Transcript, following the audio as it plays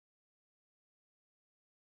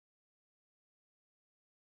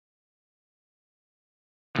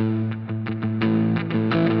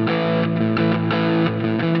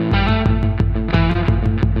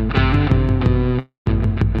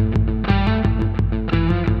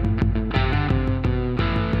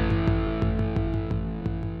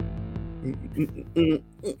Hey,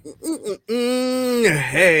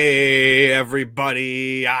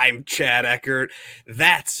 everybody. I'm Chad Eckert.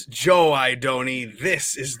 That's Joe Idoni.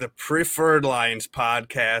 This is the Preferred Lines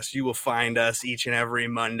podcast. You will find us each and every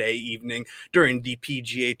Monday evening during the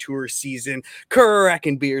PGA Tour season,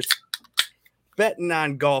 cracking beers, betting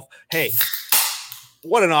on golf. Hey,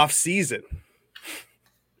 what an off season.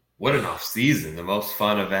 What an off season, the most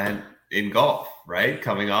fun event in golf, right?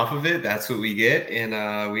 Coming off of it, that's what we get.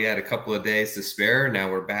 And we had a couple of days to spare.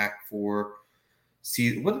 Now we're back for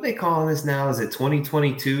season. What are they calling this now? Is it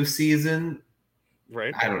 2022 season?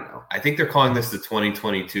 Right. I don't know. I think they're calling this the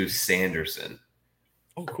 2022 Sanderson.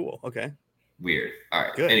 Oh, cool. Okay. Weird. All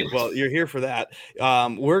right. Good. Anyways. Well, you're here for that.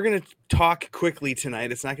 We're going to talk quickly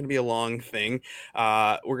tonight. It's not going to be a long thing.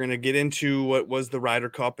 We're going to get into what was the Ryder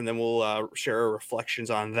Cup, and then we'll share our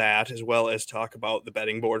reflections on that, as well as talk about the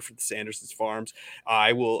betting board for the Sanderson's Farms.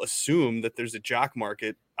 I will assume that there's a jock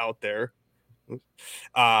market out there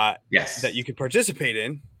Yes. that you can participate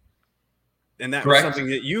in. And that Correct. was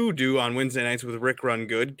something that you do on Wednesday nights with Rick Run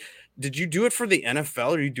Good. Did you do it for the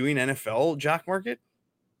NFL? Are you doing NFL jock market?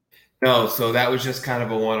 No, so that was just kind of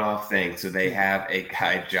a one-off thing. So they have a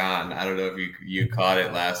guy, John. I don't know if you caught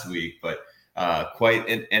it last week, but quite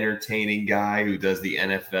an entertaining guy who does the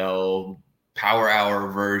NFL Power Hour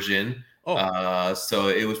version. So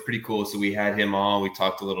it was pretty cool. So we had him on. We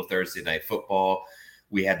talked a little Thursday Night Football.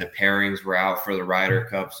 We had the pairings were out for the Ryder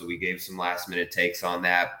Cup, so we gave some last-minute takes on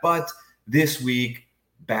that. But this week,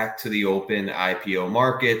 back to the open IPO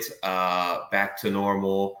market, back to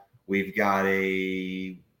normal. We've got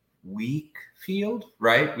a weak field,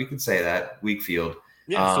 right? We can say that weak field.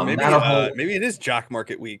 Yeah, so maybe it is jock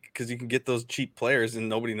market week because you can get those cheap players and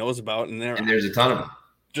nobody knows about, and there's a ton of them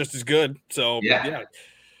just as good. So yeah.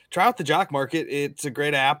 Try out the jock market. It's a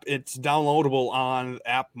great app. It's downloadable on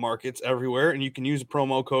app markets everywhere, and you can use a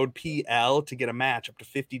promo code PL to get a match up to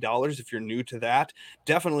 $50 if you're new to that.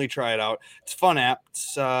 Definitely try it out. It's a fun app.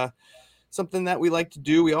 It's something that we like to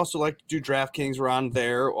do. We also like to do DraftKings. We're on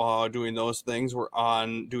there doing those things. We're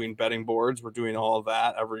on doing betting boards. We're doing all of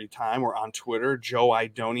that every time. We're on Twitter. Joe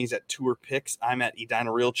Idoni's at Tour Picks. I'm at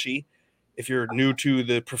Edina Realchi. If you're new to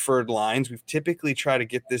the Preferred Lines, we've typically try to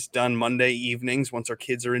get this done Monday evenings once our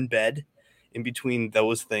kids are in bed, in between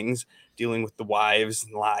those things, dealing with the wives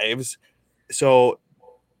and lives. So,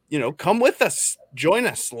 come with us. Join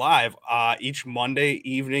us live each Monday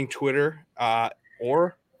evening, Twitter,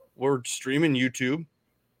 or we're streaming YouTube,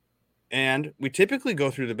 and we typically go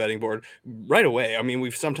through the betting board right away. I mean,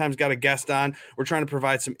 we've sometimes got a guest on. We're trying to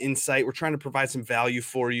provide some insight. We're trying to provide some value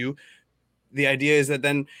for you. The idea is that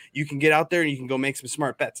then you can get out there and you can go make some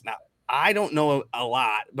smart bets. Now, I don't know a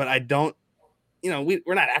lot, but I don't, we're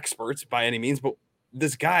not experts by any means, but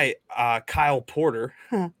this guy, Kyle Porter,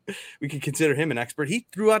 we could consider him an expert. He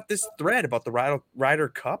threw out this thread about the Ryder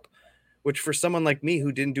Cup, which for someone like me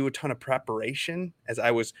who didn't do a ton of preparation as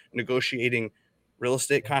I was negotiating real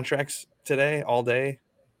estate contracts today all day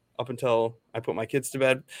up until I put my kids to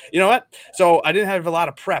bed. You know what? So I didn't have a lot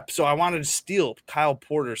of prep. So I wanted to steal Kyle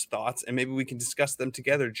Porter's thoughts and maybe we can discuss them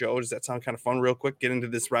together. Joe, does that sound kind of fun? Real quick, get into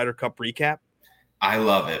this Ryder Cup recap. I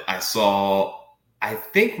love it. I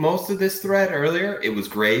think most of this thread earlier. It was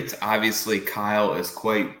great. Obviously, Kyle is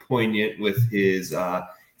quite poignant with his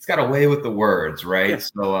he's got a way with the words, right? Yeah.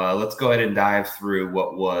 So let's go ahead and dive through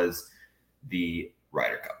what was the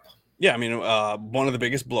Ryder Cup. Yeah, I mean, one of the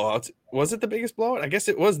biggest blowouts. Was it the biggest blowout? I guess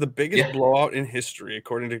it was the biggest blowout in history,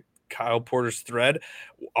 according to Kyle Porter's thread.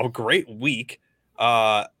 A great week.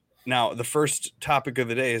 Now, the first topic of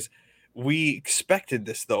the day is we expected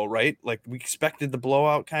this, though, right? Like, we expected the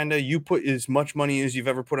blowout, kind of. You put as much money as you've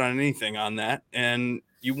ever put on anything on that, and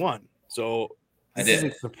you won. So this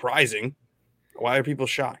isn't surprising. Why are people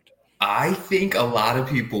shocked? I think a lot of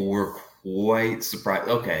people were quite surprised.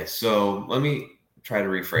 Okay, so let me try to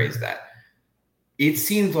rephrase that. It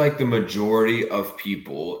seems like the majority of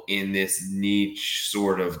people in this niche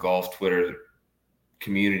sort of golf Twitter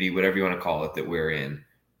community, whatever you want to call it, that we're in,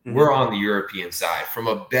 we're on the European side from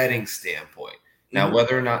a betting standpoint. Now,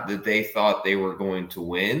 whether or not that they thought they were going to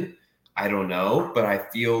win, I don't know, but I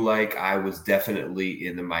feel like I was definitely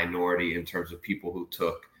in the minority in terms of people who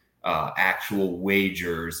took actual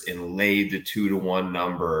wagers and laid the 2-1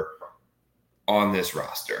 number on this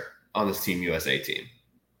roster, on this Team USA team.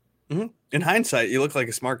 In hindsight, you look like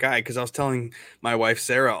a smart guy because I was telling my wife,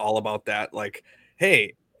 Sarah, all about that. Like,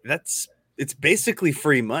 hey, it's basically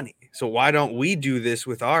free money. So why don't we do this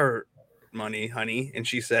with our money, honey? And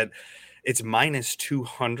she said, it's minus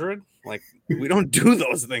 200. Like, we don't do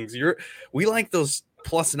those things. We like those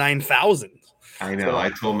plus 9,000. I know. So, I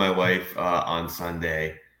told my wife on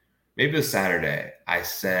Sunday, maybe it was Saturday, I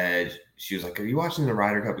said, she was like, "Are you watching the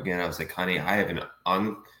Ryder Cup again?" I was like, "Honey, and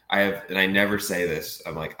I never say this.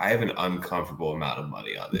 I'm like, I have an uncomfortable amount of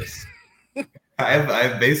money on this. I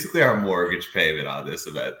have basically our mortgage payment on this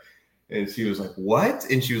event." And she was like, "What?"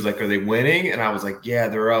 And she was like, "Are they winning?" And I was like, "Yeah,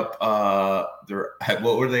 they're up.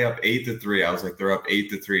 What were they up 8-3?" I was like, "They're up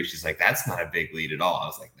 8-3." She's like, "That's not a big lead at all." I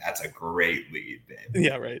was like, "That's a great lead, babe."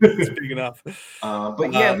 Yeah, right. It's big enough.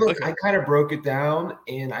 But yeah, look, okay. I kind of broke it down,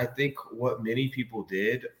 and I think what many people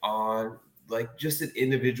did on like just an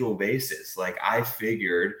individual basis, like I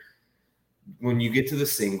figured when you get to the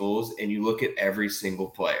singles and you look at every single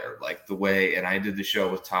player, like the way, and I did the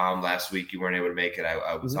show with Tom last week, you weren't able to make it.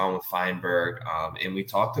 I was on with Feinberg, and we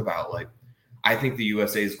talked about like, I think the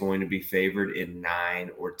USA is going to be favored in 9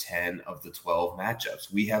 or 10 of the 12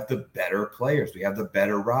 matchups. We have the better players. We have the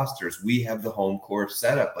better rosters. We have the home court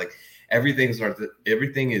setup. Like everything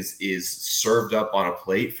is served up on a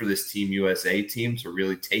plate for this Team USA team to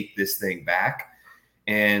really take this thing back.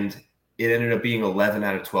 And it ended up being 11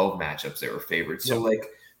 out of 12 matchups they were favored. So like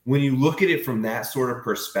when you look at it from that sort of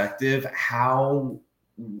perspective, how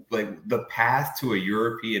like the path to a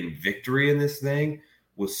European victory in this thing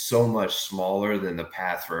was so much smaller than the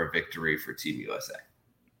path for a victory for Team USA.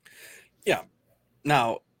 Yeah.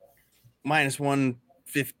 Now, minus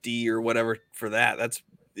 150 or whatever for that.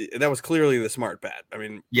 That was clearly the smart bet. I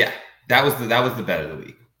mean, yeah, that was the bet of the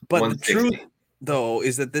week. But the truth, though,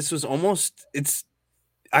 is that this was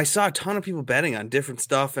I saw a ton of people betting on different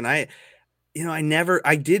stuff, and I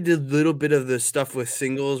did a little bit of the stuff with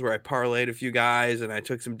singles where I parlayed a few guys and I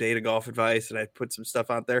took some data golf advice and I put some stuff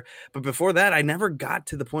out there. But before that, I never got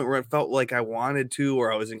to the point where I felt like I wanted to,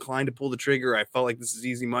 or I was inclined to pull the trigger. I felt like this is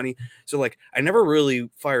easy money. So like, I never really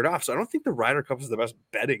fired off. So I don't think the Ryder Cup is the best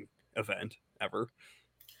betting event ever.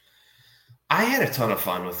 I had a ton of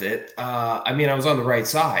fun with it. I mean, I was on the right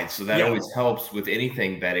side, so that always helps with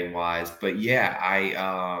anything betting wise. But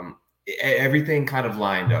yeah, everything kind of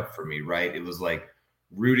lined up for me, right? It was like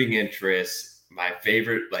rooting interests, my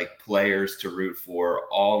favorite like players to root for,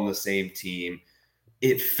 all on the same team.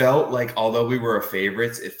 It felt like, although we were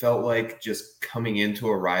favorites, it felt like just coming into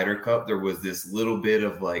a Ryder Cup, there was this little bit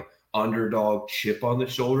of like underdog chip on the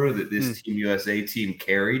shoulder that this Team USA team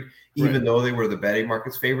carried. Even though they were the betting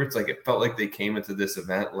market's favorites, like it felt like they came into this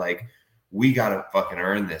event like, we got to fucking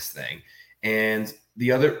earn this thing. And the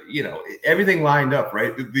other, everything lined up,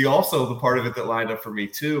 right? The part of it that lined up for me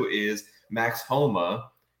too is Max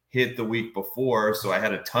Homa hit the week before. So I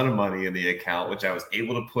had a ton of money in the account, which I was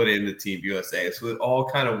able to put into Team USA. So it all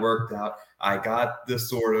kind of worked out. I got the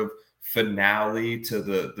sort of finale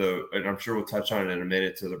to and I'm sure we'll touch on it in a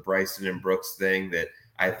minute, to the Bryson and Brooks thing that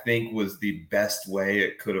I think was the best way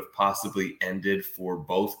it could have possibly ended for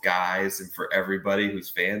both guys and for everybody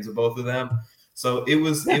who's fans of both of them. So it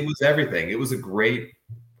was everything. It was a great,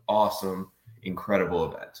 awesome,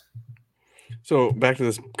 incredible event. So back to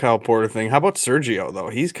this Kyle Porter thing. How about Sergio though?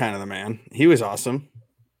 He's kind of the man. He was awesome.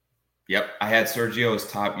 Yep, I had Sergio as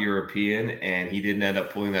top European, and he didn't end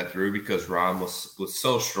up pulling that through because Rahm was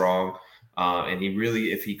so strong, and he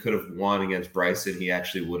really, if he could have won against Bryson, he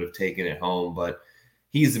actually would have taken it home. But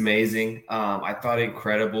he's amazing. I thought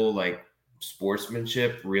incredible, like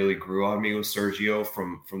sportsmanship really grew on me with Sergio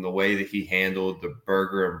from the way that he handled the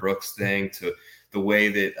Berger and Brooks thing to the way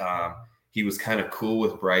that he was kind of cool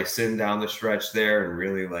with Bryson down the stretch there, and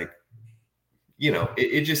really like,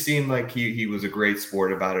 it just seemed like he was a great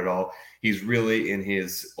sport about it all. He's really, in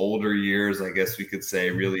his older years, I guess we could say,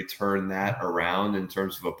 really turned that around in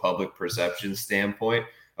terms of a public perception standpoint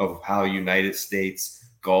of how United States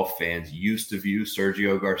golf fans used to view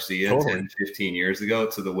Sergio Garcia 10, 15 years ago,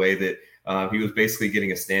 to the way that he was basically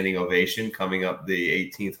getting a standing ovation coming up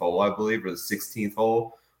the 18th hole, I believe, or the 16th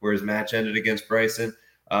hole, where his match ended against Bryson.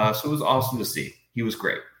 So it was awesome to see. He was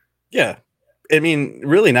great. Yeah. I mean,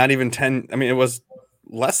 really not even 10. I mean, it was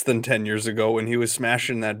less than 10 years ago when he was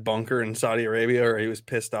smashing that bunker in Saudi Arabia, or he was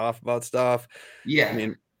pissed off about stuff. Yeah. I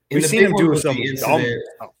mean, we've seen him do some dumb stuff.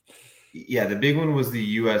 Yeah, the big one was the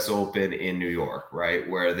U.S. Open in New York, right,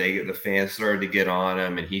 where the fans started to get on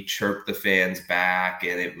him, and he chirped the fans back,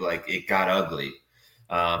 and it got ugly.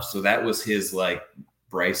 So that was his like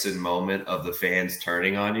Bryson moment of the fans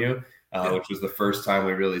turning on you, which was the first time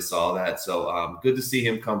we really saw that. So good to see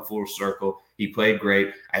him come full circle. He played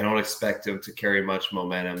great. I don't expect him to carry much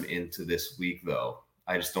momentum into this week, though.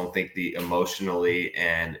 I just don't think emotionally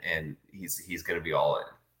and he's going to be all in.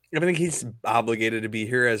 I think he's obligated to be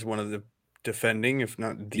here as one of the defending, if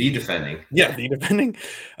not the defending. Yeah, the defending.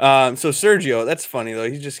 So Sergio, that's funny though.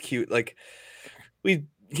 He's just cute. Like we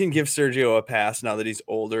can give Sergio a pass now that he's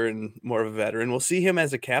older and more of a veteran. We'll see him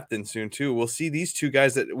as a captain soon too. We'll see these two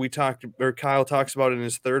guys that Kyle talks about in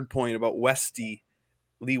his third point about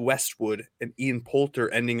Lee Westwood and Ian Poulter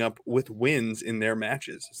ending up with wins in their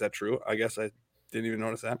matches. Is that true? I guess I didn't even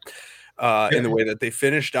notice that. In the way that they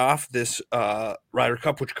finished off this Ryder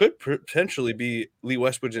Cup, which could potentially be Lee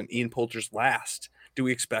Westwood's and Ian Poulter's last. Do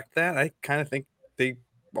we expect that? I kind of think they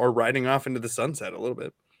are riding off into the sunset a little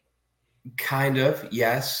bit. Kind of,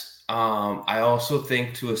 yes. I also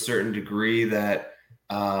think to a certain degree that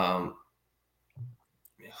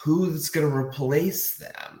who's going to replace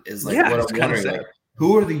them is like what I'm wondering. Like,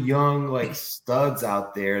 who are the young like studs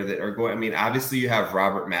out there that are going? I mean, obviously you have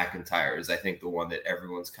Robert McIntyre is I think the one that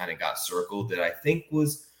everyone's kind of got circled that I think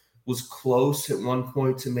was close at one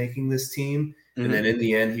point to making this team. Mm-hmm. And then in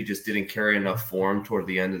the end, he just didn't carry enough form toward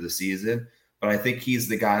the end of the season. But I think he's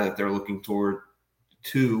the guy that they're looking toward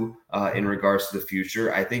to in regards to the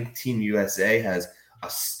future. I think Team USA has a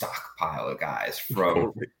stockpile of guys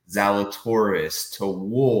from Zalatoris to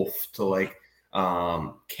Wolf to like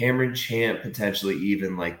Cameron Champ, potentially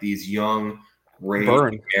even like these young, great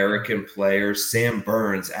American players. Sam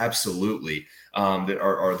Burns, absolutely, that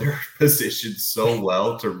are they're positioned so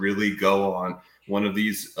well to really go on one of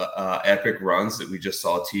these epic runs that we just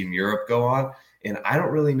saw Team Europe go on. And I don't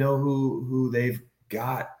really know who they've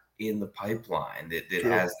got in the pipeline that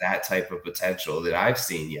has that type of potential that I've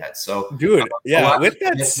seen yet. So, dude, with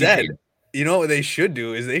that said, you know what they should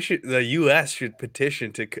do is the U.S. should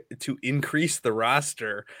petition to increase the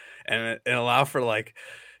roster and allow for like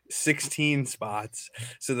 16 spots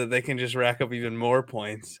so that they can just rack up even more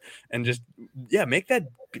points and just make that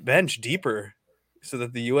bench deeper so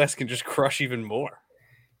that the U.S. can just crush even more.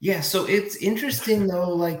 Yeah, so it's interesting though.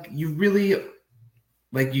 Like you really,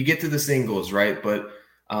 like you get to the singles, right? But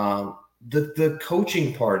the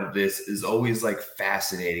coaching part of this is always like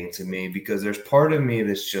fascinating to me because there's part of me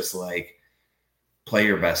that's just like, play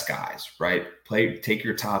your best guys, right? Take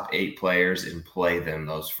your top 8 players and play them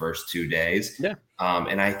those first 2 days. Yeah.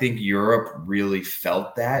 And I think Europe really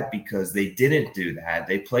felt that because they didn't do that.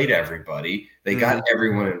 They played everybody. They got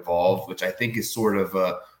everyone involved, which I think is sort of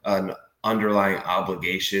an underlying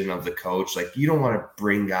obligation of the coach. Like you don't want to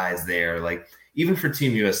bring guys there. Like even for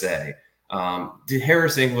Team USA, did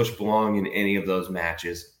Harris English belong in any of those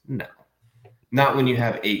matches? No, not when you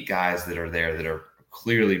have 8 guys that are there that are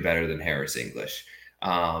clearly better than Harris English.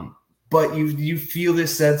 But you feel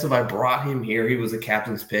this sense of I brought him here. He was a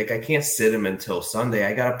captain's pick. I can't sit him until Sunday.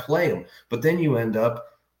 I got to play him. But then you end up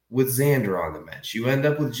with Xander on the bench. You end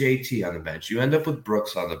up with JT on the bench. You end up with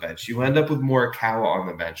Brooks on the bench. You end up with Morikawa on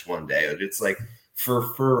the bench one day. It's like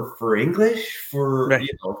for English, for, right.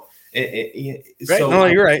 You know, right. So, no,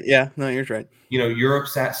 you're right. Yeah, no, you're right. You know, Europe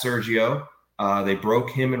sat Sergio. They broke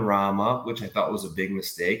him and Rahm up, which I thought was a big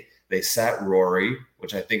mistake. They sat Rory,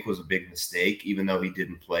 which I think was a big mistake, even though he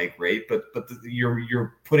didn't play great. But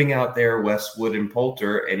you're putting out there Westwood and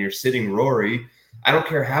Poulter, and you're sitting Rory. I don't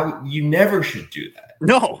care how you never should do that.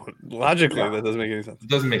 No, logically that doesn't make any sense. It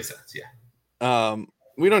doesn't make sense. Yeah.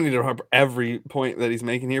 We don't need to remember every point that he's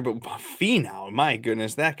making here, but Finau, my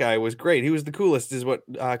goodness, that guy was great. He was the coolest, is what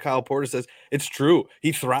Kyle Porter says. It's true.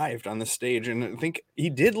 He thrived on the stage, and I think he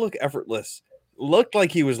did look effortless. Looked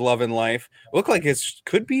like he was loving life. Looked like it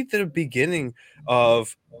could be the beginning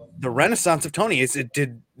of the renaissance of Tony.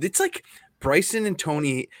 It's like Bryson and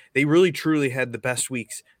Tony, they really truly had the best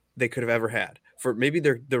weeks they could have ever had for maybe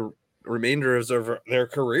the remainder of their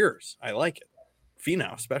careers. I like it.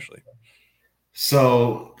 Finau especially.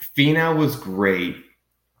 So Finau was great.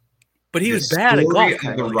 But he was bad at golf. He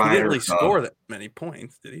didn't really score that many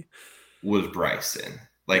points, did he? Was Bryson.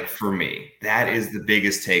 Like for me, that is the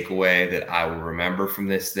biggest takeaway that I will remember from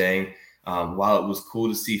this thing. While it was cool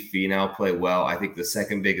to see Finau play well, I think the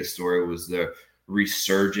second biggest story was the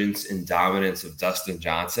resurgence and dominance of Dustin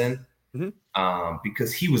Johnson,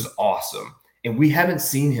 because he was awesome. And we haven't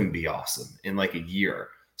seen him be awesome in like a year.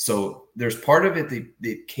 So there's part of it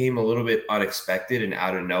that came a little bit unexpected and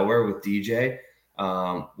out of nowhere with DJ.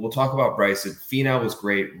 We'll talk about Bryson. Finau was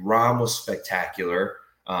great. Rahm was spectacular.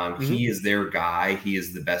 He is their guy. He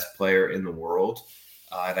is the best player in the world.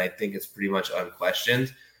 And I think it's pretty much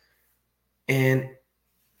unquestioned. And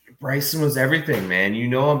Bryson was everything, man. You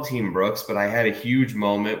know I'm Team Brooks, but I had a huge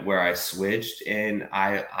moment where I switched and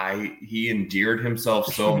he endeared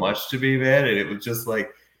himself so much to me, man. And it was just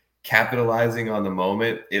like capitalizing on the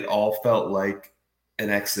moment. It all felt like an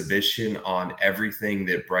exhibition on everything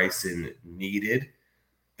that Bryson needed.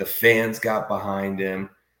 The fans got behind him.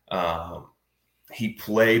 He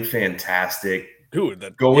played fantastic.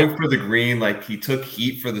 Dude, going for the green, like he took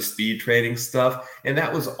heat for the speed training stuff, and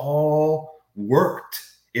that was all worked.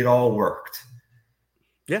 it all worked.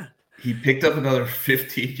 Yeah. He picked up another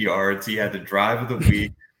 15 yards. He had the drive of the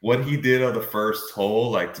week. What he did on the first hole,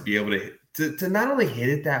 like to be able to not only hit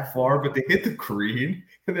it that far, but to hit the green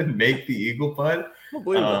and then make the eagle putt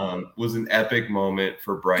was an epic moment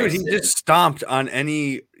for Bryson. Dude, he just stomped on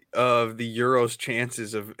any of the Euros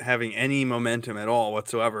chances of having any momentum at all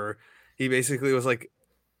whatsoever. He basically was like,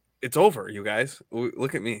 it's over, you guys.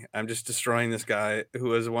 Look at me. I'm just destroying this guy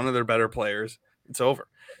who is one of their better players. It's over.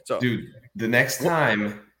 So, dude, the next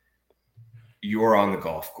time you're on the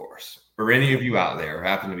golf course, or any of you out there who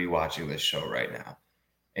happen to be watching this show right now,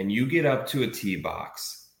 and you get up to a tee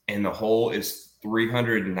box and the hole is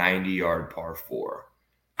 390-yard par 4,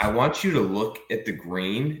 I want you to look at the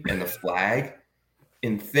green and the flag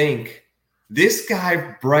and think, this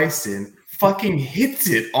guy Bryson fucking hits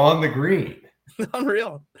it on the green.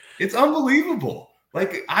 Unreal. It's unbelievable.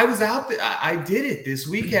 Like, I was out there, I did it this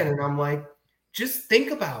weekend, and I'm like, just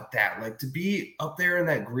think about that. Like, to be up there in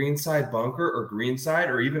that greenside bunker or greenside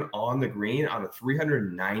or even on the green on a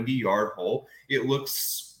 390-yard hole, it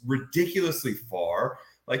looks ridiculously far.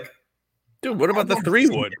 Like, dude, what about the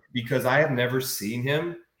 3-wood? Because I have never seen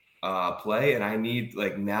him play, and I need,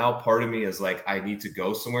 like, now part of me is like, I need to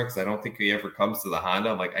go somewhere because I don't think he ever comes to the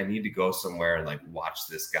Honda. I'm like, I need to go somewhere and like watch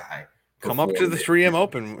this guy. Come up to the 3M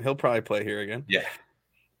Open. He'll probably play here again. Yeah.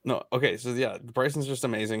 No, okay, so yeah, Bryson's just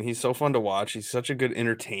amazing. He's so fun to watch. He's such a good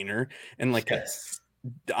entertainer, and like,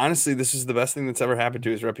 honestly, this is the best thing that's ever happened to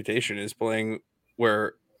his reputation, is playing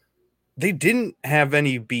where they didn't have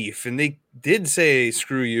any beef, and they did say,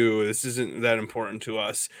 "Screw you, this isn't that important to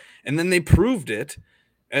us," and then they proved it,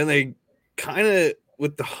 and they kind of,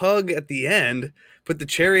 with the hug at the end, put the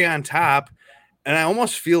cherry on top, and I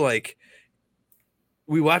almost feel like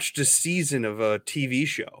we watched a season of a TV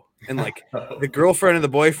show. And like the girlfriend and the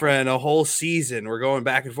boyfriend, a whole season, we're going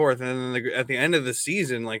back and forth, and then at the end of the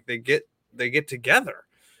season, like they get together,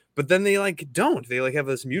 but then they like don't. They like have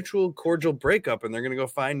this mutual cordial breakup, and they're gonna go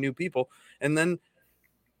find new people, and then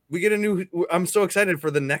we get a new. I'm so excited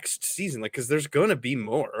for the next season, like, because there's gonna be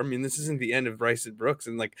more. I mean, this isn't the end of Bryson Brooks,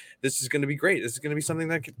 and like this is gonna be great. This is gonna be something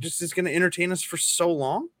that just is gonna entertain us for so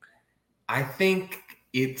long. I think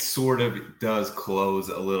it sort of does close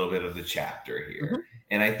a little bit of the chapter here. Mm-hmm.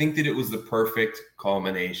 And I think that it was the perfect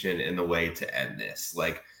culmination in the way to end this.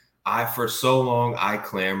 Like, for so long, I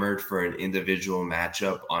clamored for an individual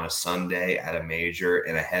matchup on a Sunday at a major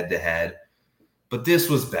and a head-to-head. But this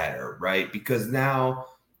was better, right? Because now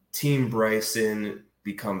Team Bryson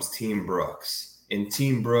becomes Team Brooks, and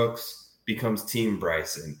Team Brooks becomes Team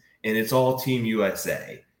Bryson. And it's all Team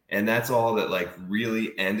USA. And that's all that like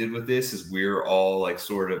really ended with this, is we're all like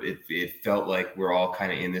sort of, it felt like we're all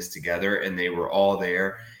kind of in this together, and they were all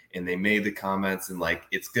there and they made the comments, and like,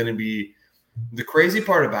 it's going to be, the crazy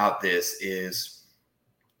part about this is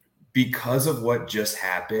because of what just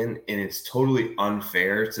happened, and it's totally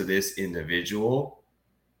unfair to this individual,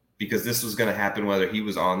 because this was going to happen whether he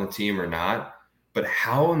was on the team or not. But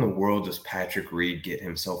how in the world does Patrick Reed get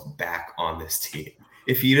himself back on this team?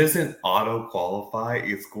 If he doesn't auto-qualify,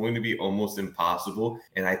 it's going to be almost impossible.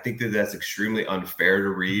 And I think that that's extremely unfair to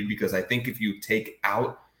Reed, because I think if you take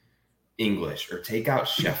out English or take out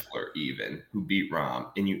Scheffler even, who beat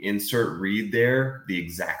Rahm, and you insert Reed there, the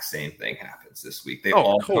exact same thing happens this week. They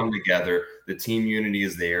all come together. The team unity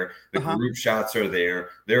is there. The group shots are there.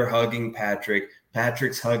 They're hugging Patrick.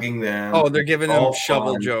 Patrick's hugging them. Oh, they're giving him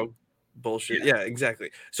shovel joke. Bullshit. Yeah,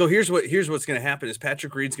 exactly. So here's what's going to happen is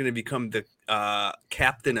Patrick Reed's going to become the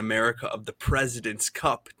Captain America of the President's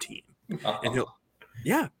Cup team. And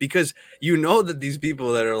because you know that these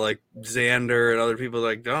people that are like Xander and other people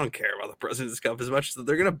like don't care about the President's Cup as much, so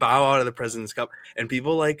they're going to bow out of the President's Cup, and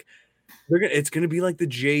people like it's going to be like the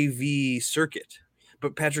JV circuit.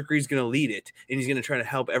 But Patrick Reed's going to lead it, and he's going to try to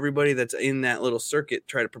help everybody that's in that little circuit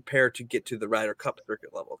try to prepare to get to the Ryder Cup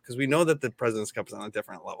circuit level, because we know that the President's Cup is on a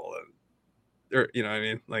different level than, or you know what I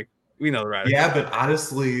mean? Like, we know the Ryder Cup. But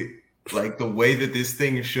honestly, like the way that this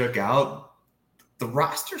thing shook out, the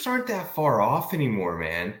rosters aren't that far off anymore,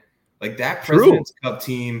 man. Like, that President's Cup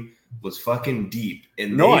team was fucking deep.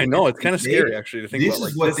 And I know it's kind of scary actually to think about. This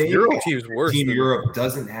is what this Euro team's worse. Team Europe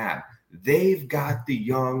doesn't have. They've got the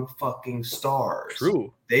young fucking stars.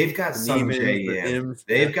 True. They've got Sungjae.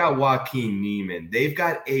 They've got Joaquin Neiman. They've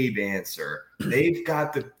got Abe Answer. They've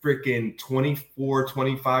got the freaking 24,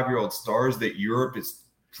 25-year-old stars that Europe is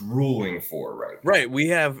drooling for right now. Right. We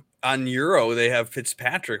have on Euro, they have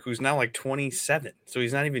Fitzpatrick, who's now like 27. So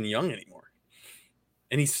he's not even young anymore.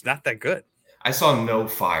 And he's not that good. I saw no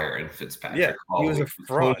fire in Fitzpatrick. Yeah, he was a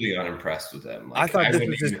fraud. Totally unimpressed with him. I thought this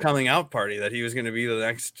was his coming out party, that he was going to be the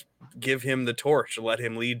next, give him the torch, let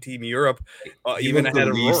him lead Team Europe, even ahead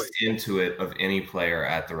of Rory. Into it of any player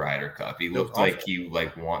at the Ryder Cup. He looked like he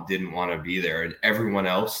didn't want to be there, and everyone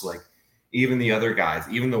else, like even the other guys,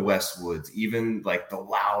 even the Westwoods, even like the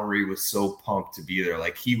Lowry was so pumped to be there.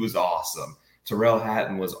 Like he was awesome. Tyrrell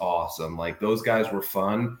Hatton was awesome. Like those guys were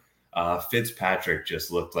fun. Fitzpatrick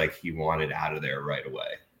just looked like he wanted out of there right away.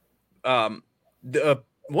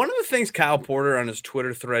 One of the things Kyle Porter on his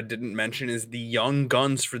Twitter thread didn't mention is the young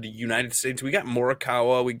guns for the United States. We got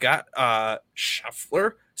Morikawa, we got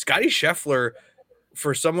Scheffler, Scotty Scheffler,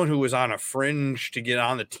 for someone who was on a fringe to get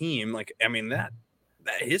on the team. Like, I mean, that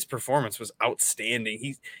his performance was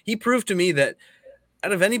outstanding. He proved to me that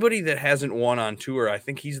out of anybody that hasn't won on tour, I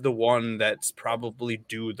think he's the one that's probably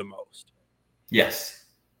due the most. Yes,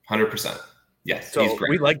 100%. Yes, so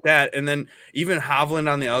we like that. And then even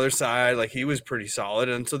Hovland on the other side, like he was pretty solid.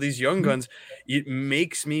 And so these young guns, it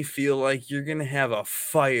makes me feel like you're going to have a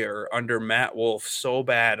fire under Matt Wolff so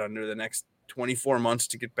bad under the next 24 months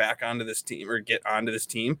to get back onto this team, or get onto this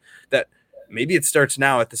team, that maybe it starts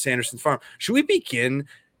now at the Sanderson Farm. Should we begin?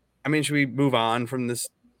 I mean, should we move on from this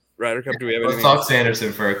Ryder Cup? Do we have Let's talk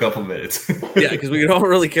Sanderson for a couple minutes. Yeah, because we don't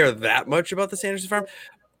really care that much about the Sanderson Farm.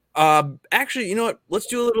 Actually, you know what? Let's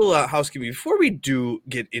do a little housekeeping before we do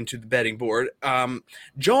get into the betting board.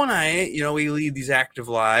 Joe and I, you know, we lead these active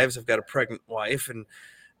lives. I've got a pregnant wife, and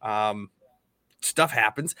stuff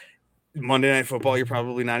happens. Monday Night Football, you're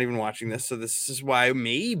probably not even watching this, so this is why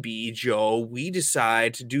maybe, Joe, we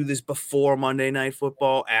decide to do this before Monday Night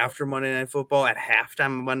Football, after Monday Night Football, at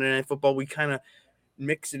halftime of Monday Night Football. We kind of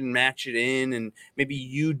mix it and match it in, and maybe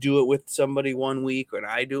you do it with somebody one week and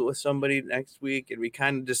I do it with somebody next week, and we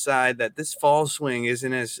kind of decide that this fall swing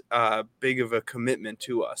isn't as big of a commitment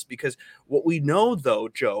to us. Because what we know, though,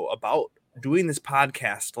 Joe, about doing this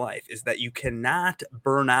podcast life is that you cannot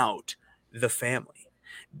burn out the family.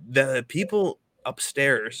 The people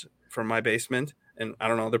upstairs from my basement, and I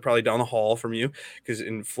don't know, they're probably down the hall from you because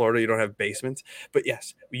in Florida you don't have basements, but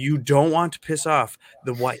yes, you don't want to piss off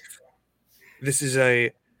the wife. This is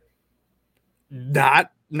a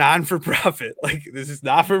non-for-profit, like this is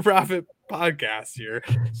not for profit podcast here.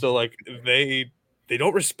 So like they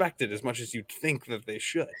don't respect it as much as you'd think that they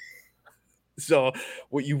should. So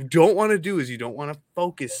what you don't want to do is you don't want to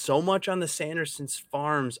focus so much on the Sanderson's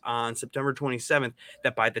Farms on September 27th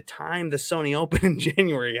that by the time the Sony Open in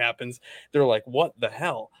January happens, they're like, what the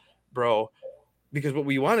hell, bro? Because what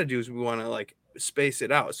we want to do is we want to like space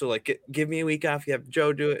it out. So like give me a week off, you have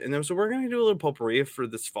Joe do it, and then so we're going to do a little potpourri for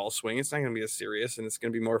this fall swing. It's not going to be as serious, and it's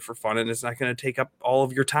going to be more for fun, and it's not going to take up all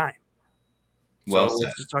of your time. Well, so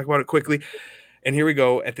let's just talk about it quickly. And here we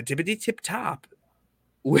go. At the tippity tip top,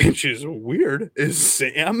 which is weird, is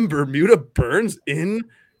Sam Bermuda Burns in,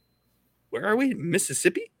 where are we?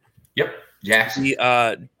 Mississippi? Yep.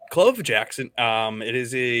 Jackson. Clove Jackson. It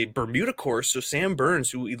is a Bermuda course. So Sam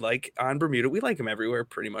Burns, who we like on Bermuda, we like him everywhere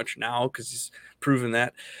pretty much now because he's proven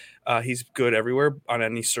that he's good everywhere on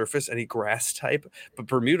any surface, any grass type. But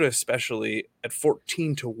Bermuda, especially at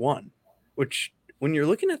 14-1, which when you're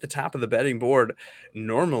looking at the top of the betting board,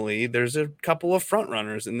 normally there's a couple of front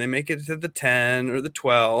runners and they make it to the 10 or the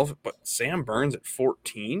 12, but Sam Burns at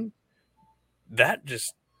 14, that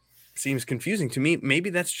just seems confusing to me.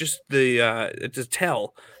 Maybe that's just it's a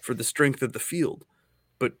tell for the strength of the field,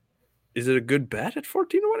 but is it a good bet at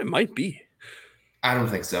 14-1? It might be. I don't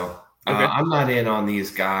think so. Okay. I'm not in on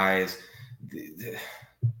these guys.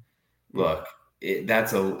 Look,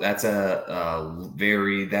 that's a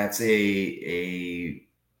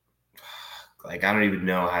like, I don't even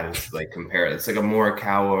know how to like compare it. It's like a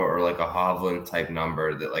Morikawa or like a Hovland type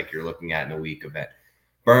number that like you're looking at in a week event.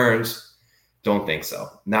 Burns, don't think so.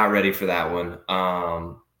 Not ready for that one.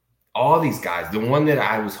 All these guys, the one that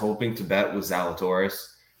I was hoping to bet was Zalatoris.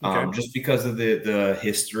 Just because of the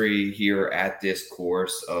history here at this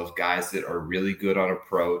course of guys that are really good on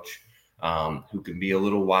approach, who can be a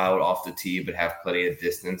little wild off the tee but have plenty of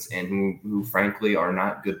distance, and who frankly are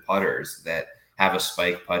not good putters that have a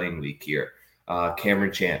spike putting week here.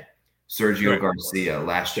 Cameron Champ, Sergio Garcia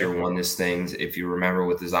last year won this thing, if you remember,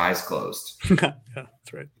 with his eyes closed. Yeah,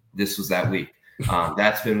 that's right. This was that week.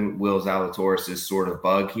 That's been Will Zalatoris' sort of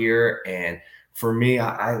bug here. And for me,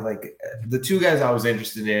 I like the two guys I was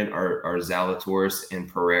interested in are Zalatoris and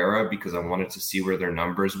Pereira because I wanted to see where their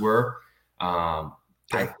numbers were. I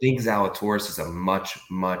think Zalatoris is a much,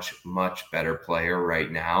 much, much better player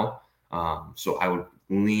right now. So I would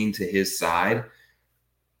lean to his side,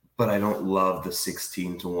 but I don't love the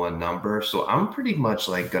 16-1 number. So I'm pretty much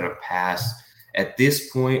like going to pass At this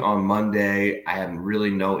point on Monday, I have really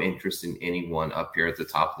no interest in anyone up here at the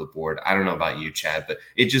top of the board. I don't know about you, Chad, but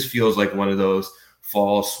it just feels like one of those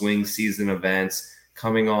fall swing season events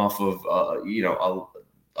coming off of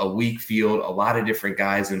a weak field, a lot of different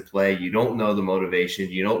guys in play. You don't know the motivation.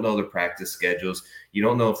 You don't know the practice schedules. You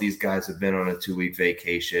don't know if these guys have been on a 2-week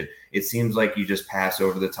vacation. It seems like you just pass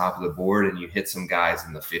over the top of the board and you hit some guys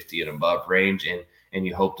in the 50 and above range, and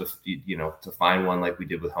you hope to find one like we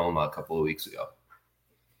did with Homa a couple of weeks ago.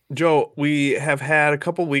 Joe, we have had a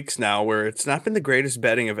couple weeks now where it's not been the greatest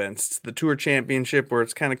betting events. It's the Tour Championship where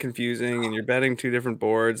it's kind of confusing and you're betting two different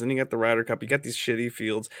boards, and you got the Ryder Cup, you got these shitty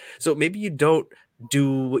fields. So maybe you don't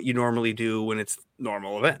do what you normally do when it's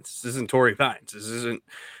normal events. This isn't Torrey Pines. This isn't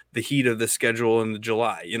the heat of the schedule in the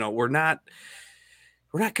July. We're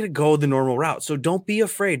not going to go the normal route. So don't be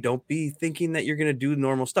afraid. Don't be thinking that you're going to do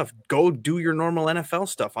normal stuff. Go do your normal NFL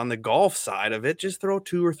stuff. On the golf side of it, just throw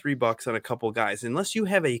 $2 or $3 on a couple guys. Unless you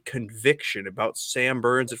have a conviction about Sam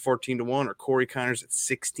Burns at 14-1 or Corey Connors at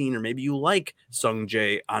 16, or maybe you like Sung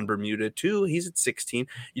Jae on Bermuda too. He's at 16.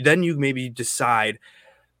 Then you maybe decide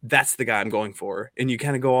that's the guy I'm going for. And you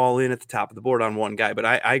kind of go all in at the top of the board on one guy. But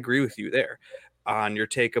I agree with you there on your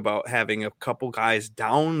take about having a couple guys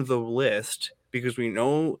down the list, because we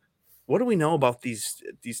know, what do we know about these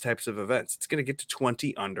types of events? It's going to get to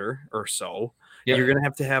 20 under or so. Yep. You're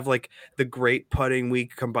going to have like the great putting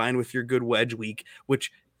week combined with your good wedge week,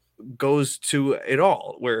 which goes to it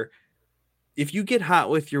all, where if you get hot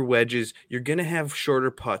with your wedges, you're going to have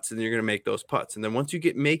shorter putts and you're going to make those putts. And then once you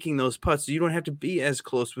get making those putts, you don't have to be as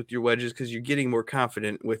close with your wedges because you're getting more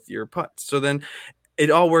confident with your putts. So then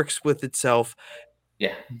it all works with itself.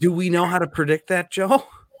 Yeah. Do we know how to predict that, Joe?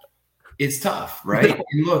 It's tough, right?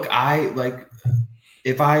 And look, all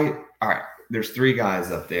right, there's 3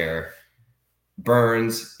 guys up there: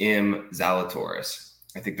 Burns, Zalatoris.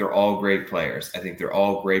 I think they're all great players. I think they're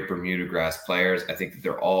all great Bermuda grass players. I think that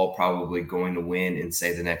they're all probably going to win in,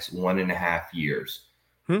 say, the next 1.5 years.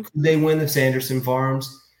 Could they win the Sanderson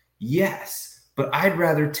Farms? Yes, but I'd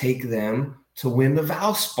rather take them to win the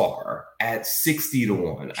Valspar at 60-1.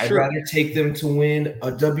 Sure. I'd rather take them to win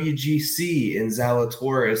a WGC in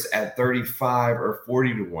Zalatoris at 35 or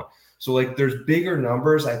 40-1. So there's bigger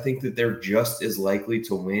numbers. I think that they're just as likely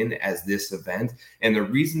to win as this event. And the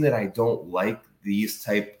reason that I don't like these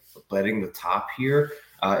type of betting the top here,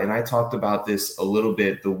 and I talked about this a little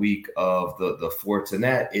bit the week of the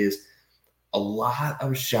Fortinet, is a lot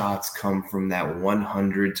of shots come from that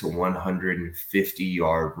 100 to 150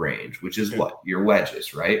 yard range, which is what? Your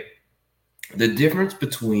wedges, right? The difference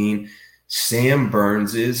between Sam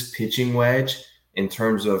Burns's pitching wedge in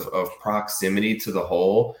terms of proximity to the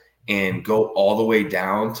hole and go all the way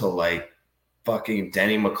down to fucking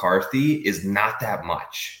Denny McCarthy is not that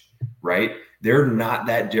much, right? They're not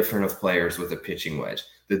that different of players with a pitching wedge.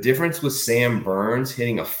 The difference with Sam Burns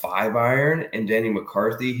hitting a 5-iron and Denny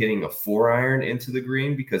McCarthy hitting a 4-iron into the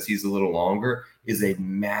green, because he's a little longer, is a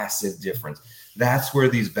massive difference. That's where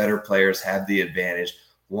these better players have the advantage.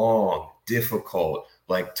 Long, difficult,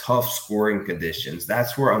 tough scoring conditions.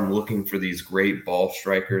 That's where I'm looking for these great ball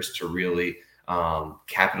strikers to really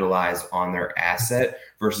capitalize on their asset,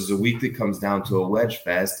 versus a week that comes down to a wedge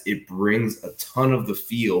fest. It brings a ton of the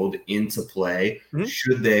field into play,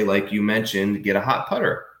 should they, like you mentioned, get a hot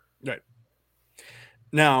putter. Right.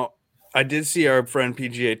 Now, I did see our friend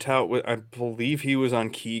PGA Tout, I believe he was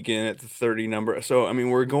on Keegan at the 30 number. So, I mean,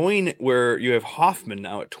 we're going where you have Hoffman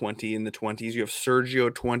now at 20 in the 20s. You have Sergio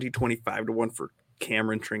 25-1 for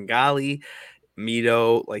Cameron Tringali.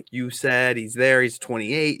 Mito, like you said, he's there. He's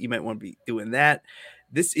 28. You might want to be doing that.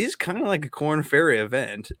 This is kind of like a Corn Ferry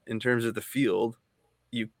event in terms of the field,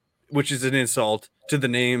 which is an insult to the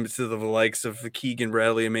names, to the likes of the Keegan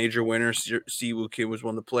Bradley, a major winner. Siwoo Kim was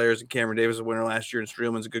one of the players, and Cameron Davis a winner last year, and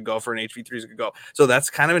Streelman's a good golfer, and HV3 is a good golfer. So that's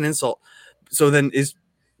kind of an insult. So then is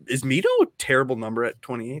Mito a terrible number at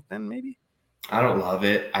 28 then maybe? I don't love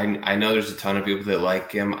it. I know there's a ton of people that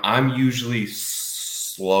like him. I'm usually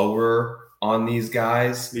slower on these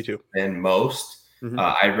guys. Me too. Than most. Mm-hmm.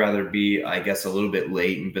 I'd rather be, I guess, a little bit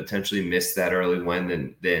late and potentially miss that early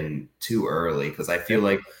win than too early, because I feel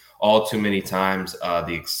like all too many times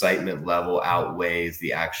the excitement level outweighs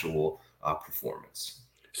the actual performance.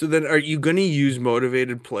 So then, are you going to use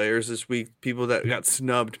motivated players this week? People that got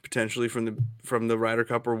snubbed potentially from the Ryder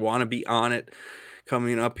Cup or want to be on it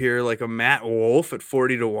coming up here, like a Matt Wolff at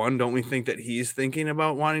 40-1. Don't we think that he's thinking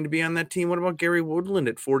about wanting to be on that team? What about Gary Woodland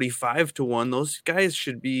at 45-1? Those guys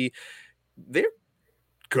they're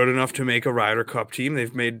good enough to make a Ryder Cup team.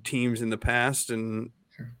 They've made teams in the past, and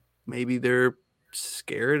maybe they're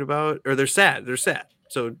scared about, or they're sad.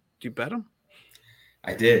 So do you bet them?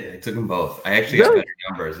 I did. I took them both. I actually got better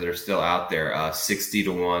numbers that are still out there.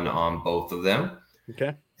 60-1 on both of them.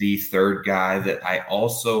 Okay. The third guy that I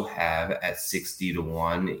also have at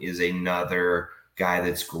 60-1 is another guy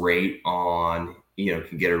that's great on,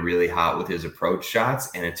 can get a really hot with his approach shots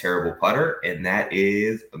and a terrible putter, and that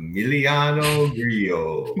is Emiliano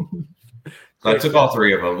Grillo. So I took all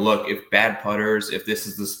three of them. Look, if bad putters, if this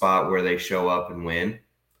is the spot where they show up and win,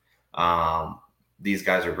 these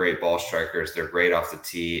guys are great ball strikers. They're great off the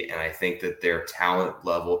tee, and I think that their talent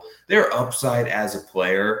level, their upside as a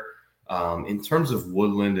player, in terms of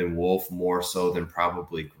Woodland and Wolff more so than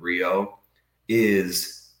probably Grillo,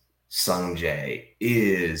 is Sungjae,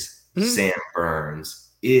 is Sam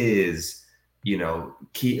Burns, is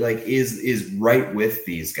is right with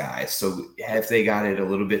these guys. So if they got it a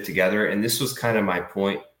little bit together, and this was kind of my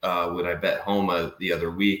point when I bet Homa the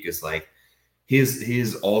other week, is like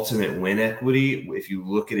his ultimate win equity, if you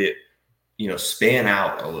look at it, span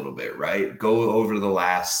out a little bit, right? Go over the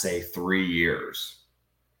last, say, 3 years.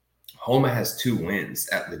 Homa has 2 wins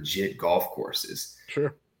at legit golf courses.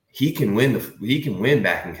 Sure. He can win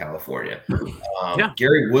back in California.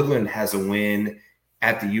 Gary Woodland has a win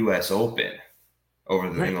at the US Open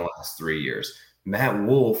in the last 3 years. Matt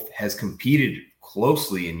Wolff has competed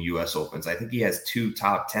closely in US Opens. I think he has 2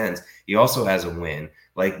 top 10s. He also has a win.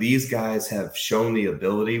 Like, these guys have shown the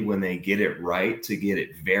ability when they get it right to get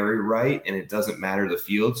it very right, and it doesn't matter the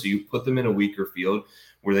field. So you put them in a weaker field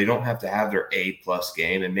where they don't have to have their A+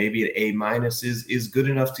 game, and maybe an A- is good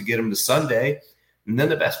enough to get them to Sunday, and then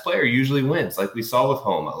the best player usually wins, like we saw with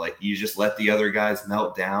Homa. Like, you just let the other guys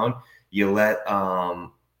melt down. You let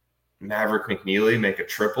Maverick McNeely make a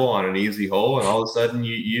triple on an easy hole, and all of a sudden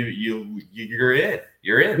you're in.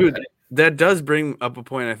 You're in. Dude, that does bring up a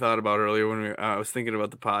point I thought about earlier when I was thinking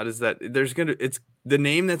about the pod, is that it's the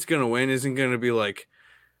name that's gonna win isn't gonna be like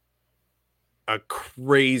a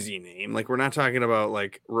crazy name. Like, we're not talking about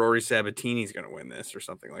like Rory Sabatini's gonna win this or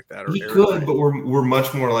something like that. Or he could, but we're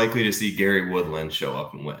much more likely to see Gary Woodland show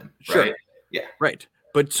up and win. Right? Sure. Yeah. Right.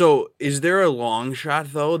 But so is there a long shot,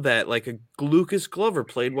 though, that like a Lucas Glover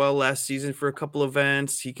played well last season for a couple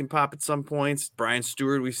events? He can pop at some points. Brian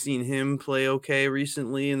Stewart, we've seen him play okay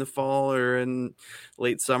recently in the fall or in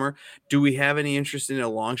late summer. Do we have any interest in a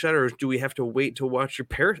long shot, or do we have to wait to watch your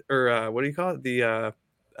what do you call it? The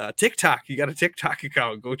TikTok. You got a TikTok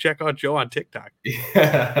account. Go check out Joe on TikTok.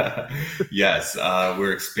 Yes.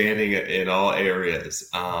 We're expanding in all areas.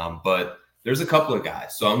 But there's a couple of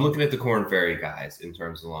guys. So I'm looking at the Korn Ferry guys in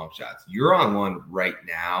terms of long shots. You're on one right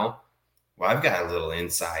now. Well, I've got a little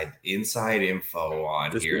inside info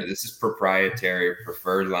on here. This is proprietary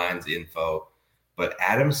preferred lines info. But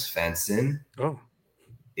Adam Svensson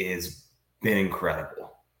is been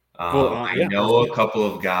incredible. I know a couple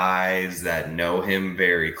of guys that know him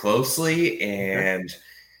very closely, and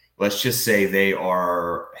let's just say they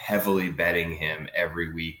are heavily betting him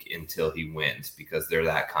every week until he wins because they're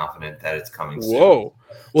that confident that it's coming soon. Whoa.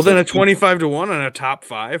 Well, then a 25-1 on a top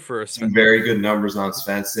 5 for some very good numbers on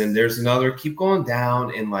Svensson. There's another. Keep going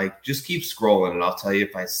down and just keep scrolling, and I'll tell you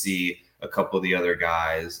if I see a couple of the other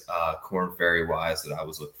guys, Korn Ferry wise, that I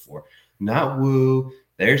was looking for. Not Woo.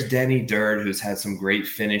 There's Denny Dirt, who's had some great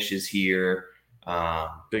finishes here.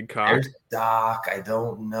 Big cock. There's Doc. I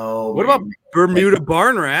don't know. What about Bermuda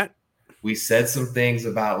Barn Rat? We said some things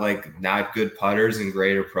about not good putters and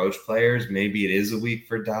great approach players. Maybe it is a week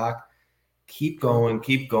for Doc. Keep going.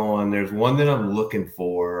 There's one that I'm looking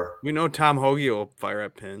for. We know Tom Hoagie will fire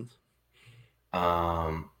at pins.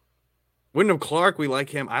 Wyndham Clark, we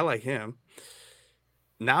like him. I like him.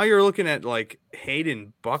 Now you're looking at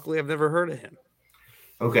Hayden Buckley. I've never heard of him.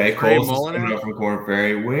 Okay, Cole's coming up from Korn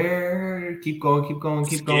Ferry. Keep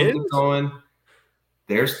going.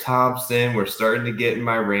 There's Thompson. We're starting to get in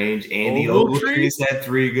my range. Andy Ogletree's had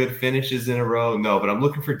 3 good finishes in a row. No, but I'm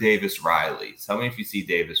looking for Davis Riley. Tell me if you see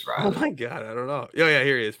Davis Riley. Oh my God, I don't know. Oh yeah,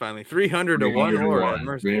 here he is finally.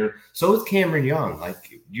 300-1. So is Cameron Young.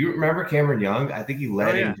 You remember Cameron Young? I think he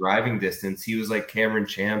led in driving distance. He was like Cameron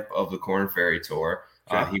Champ of the Korn Ferry Tour.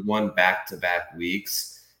 He won back-to-back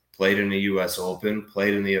weeks. Played in the U.S. Open,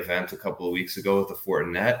 played in the event a couple of weeks ago with the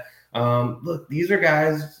Fortinet. Look, these are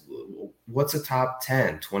guys. What's a top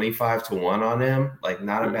 10? 25-1 on him?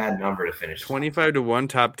 Not a bad number to finish. 25-1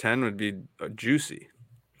 top 10 would be juicy.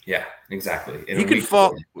 Yeah, exactly. He could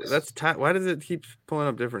fall. That's why does it keep pulling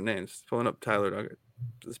up different names? It's pulling up Tyler Duggett.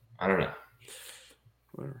 I don't know.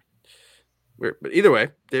 Whatever. Weird. But either way,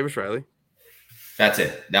 Davis Riley. That's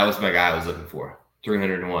it. That was my guy I was looking for.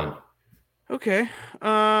 301. Okay.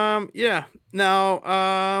 Yeah.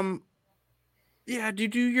 Now, Yeah, do you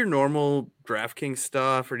do your normal DraftKings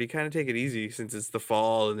stuff, or do you kind of take it easy since it's the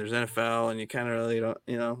fall and there's NFL and you kind of really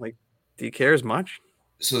don't, like, do you care as much?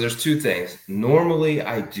 So there's two things. Normally,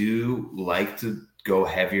 I do like to go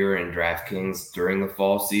heavier in DraftKings during the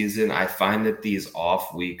fall season. I find that these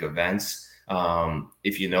off week events,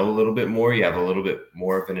 if you know a little bit more, you have a little bit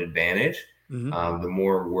more of an advantage. The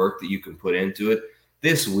more work that you can put into it.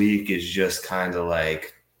 This week is just kind of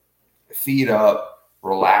like feet up,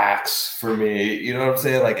 relax for me. You know what I'm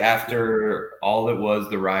saying? Like after all it was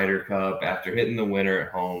the Ryder Cup, after hitting the winner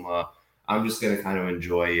at home, I'm just gonna kind of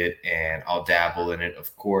enjoy it, and I'll dabble in it.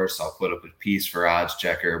 Of course, I'll put up a piece for Odds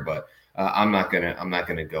Checker, but I'm not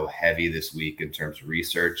gonna go heavy this week in terms of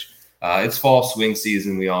research. It's fall swing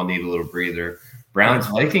season. We all need a little breather. Browns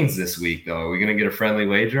Vikings this week, though. Are we gonna get a friendly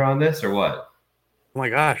wager on this or what? Oh my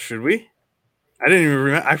gosh, should we? I didn't even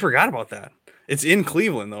remember. I forgot about that. It's in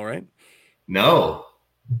Cleveland, though, right? No.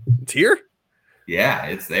 It's here? Yeah,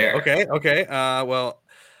 it's there. Okay. Well,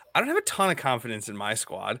 I don't have a ton of confidence in my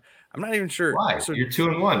squad. I'm not even sure. Why? So, you're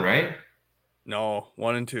 2-1, right? No,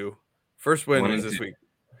 1-2. First win is this week.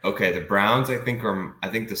 Okay, the Browns, I think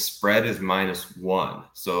the spread is -1.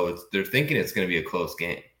 So they're thinking it's going to be a close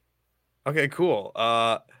game. Okay, cool.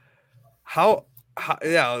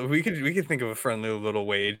 Yeah, we could think of a friendly little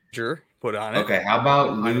wager put on it. Okay, how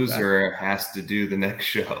about loser has to do the next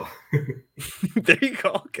show? There you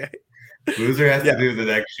go. Okay. Loser has to do the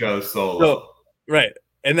next show solo. So, right.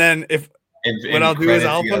 And then what I'll do is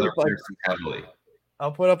I'll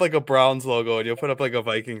put up like a Browns logo and you'll put up like a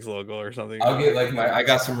Vikings logo or something. I'll get like I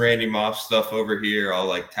got some Randy Moss stuff over here. I'll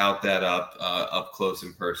like tout that up close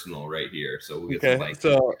and personal right here. So we'll get some Vikings.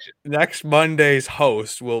 So next Monday's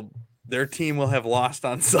host their team will have lost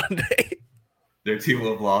on Sunday. Their team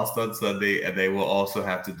will have lost on Sunday, and they will also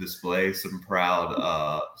have to display some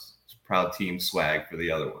proud team swag for the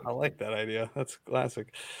other one. I like that idea. That's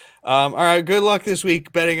classic. All right, good luck this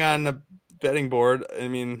week betting on the betting board. I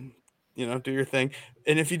mean, do your thing.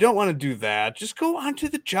 And if you don't want to do that, just go onto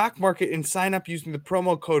the Jock Market and sign up using the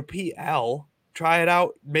promo code PL. Try it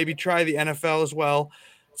out. Maybe try the NFL as well.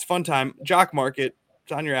 It's a fun time. Jock Market.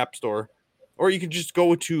 It's on your app store. Or you can just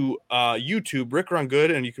go to YouTube, Rick Run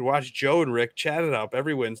Good, and you can watch Joe and Rick chat it up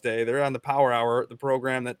every Wednesday. They're on the Power Hour, the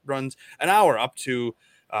program that runs an hour up to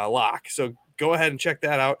lock. So go ahead and check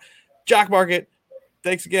that out. Jock Market.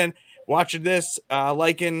 Thanks again. Watching this,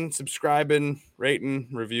 liking, subscribing, rating,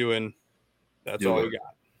 reviewing. That's all we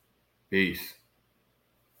got. Peace.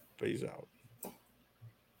 Peace out.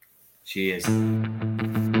 Cheers.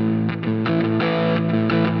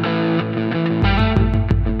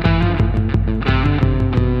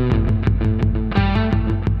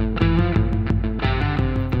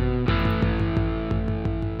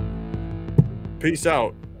 Peace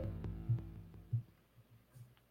out.